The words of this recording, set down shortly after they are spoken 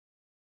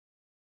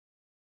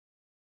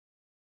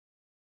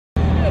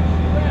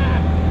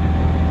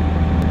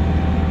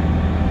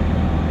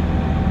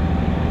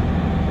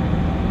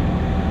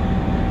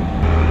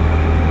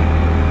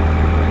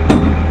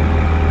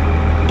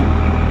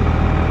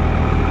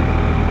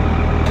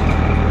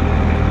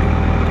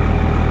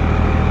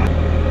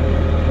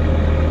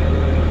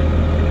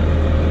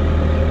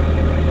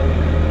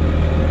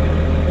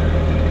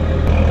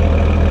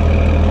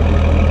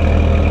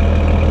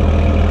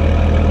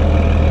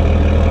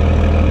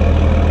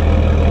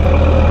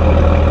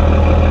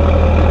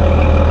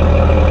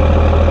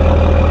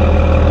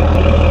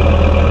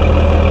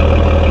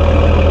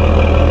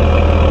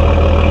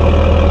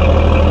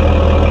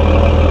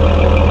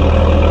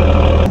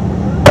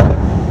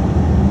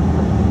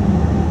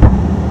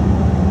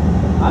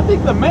I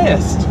think the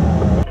mist.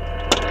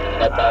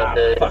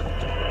 Fuck.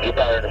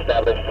 Pattern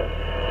established.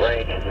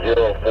 Range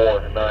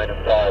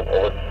 0495.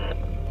 Over.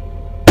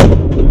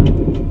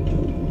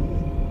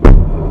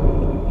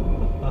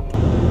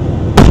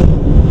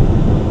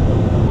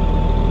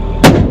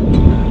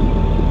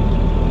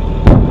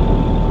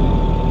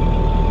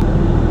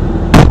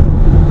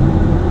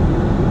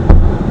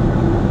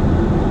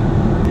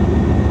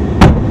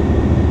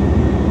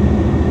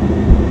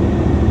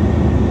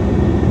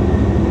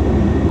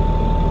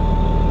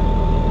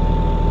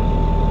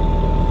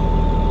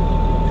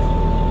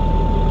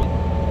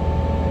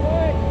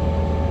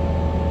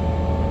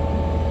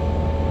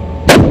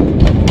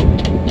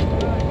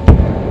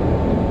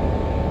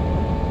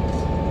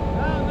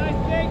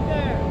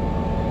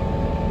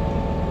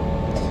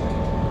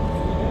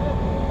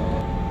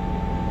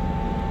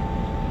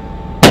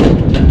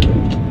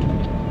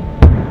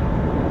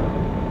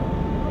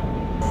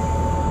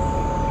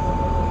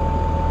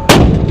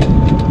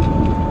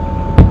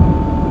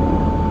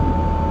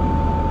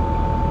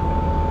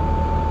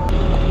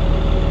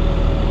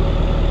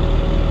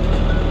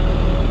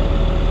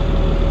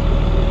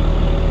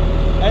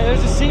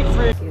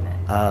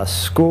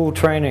 School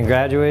trained and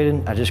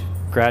graduated. I just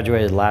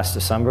graduated last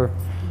December,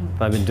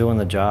 but I've been doing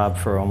the job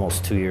for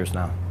almost 2 years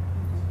now.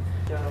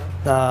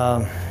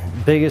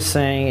 Biggest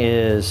thing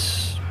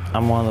is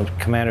I'm one of the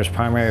commander's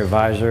primary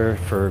advisor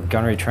for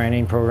gunnery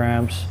training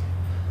programs.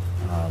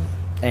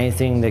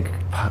 Anything that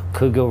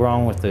could go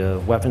wrong with the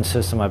weapon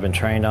system I've been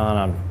trained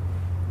on,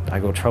 I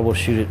go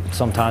troubleshoot it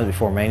sometimes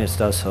before maintenance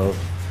does, so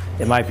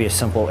it might be a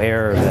simple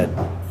error that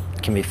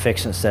can be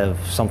fixed instead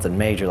of something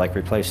major like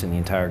replacing the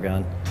entire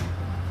gun.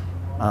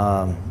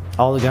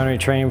 All the gunnery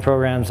training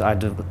programs I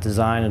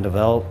design and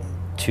develop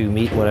to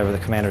meet whatever the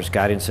commander's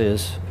guidance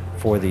is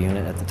for the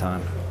unit at the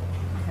time.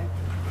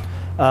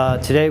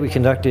 Today we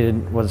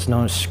conducted what's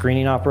known as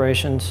screening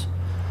operations.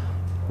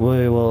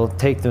 We will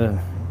take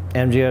the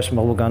MGS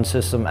mobile gun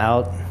system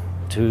out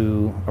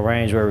to a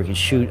range where we can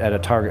shoot at a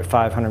target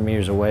 500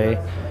 meters away.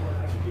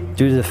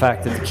 Due to the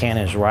fact that the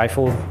cannon is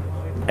rifled,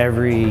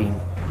 every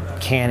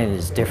cannon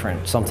is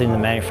different. Something in the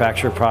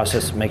manufacturer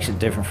process makes it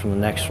different from the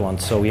next one,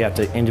 so we have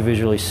to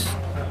individually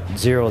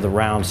zero the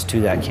rounds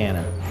to that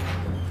cannon.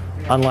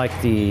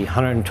 Unlike the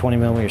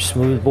 120mm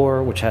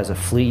smoothbore, which has a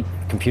fleet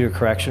computer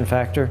correction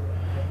factor,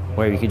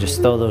 where you can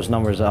just throw those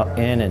numbers up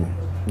in and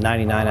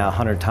 99 out of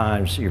 100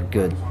 times you're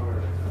good.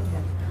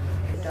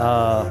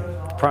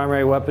 The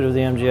primary weapon of the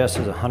MGS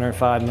is a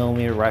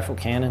 105mm rifle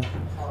cannon.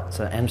 It's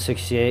an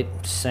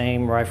M68,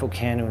 same rifle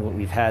cannon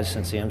we've had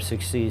since the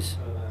M60s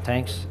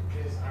tanks.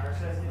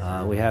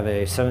 We have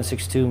a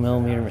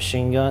 7.62mm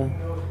machine gun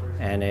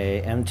and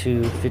a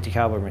M2 50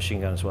 caliber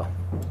machine gun as well.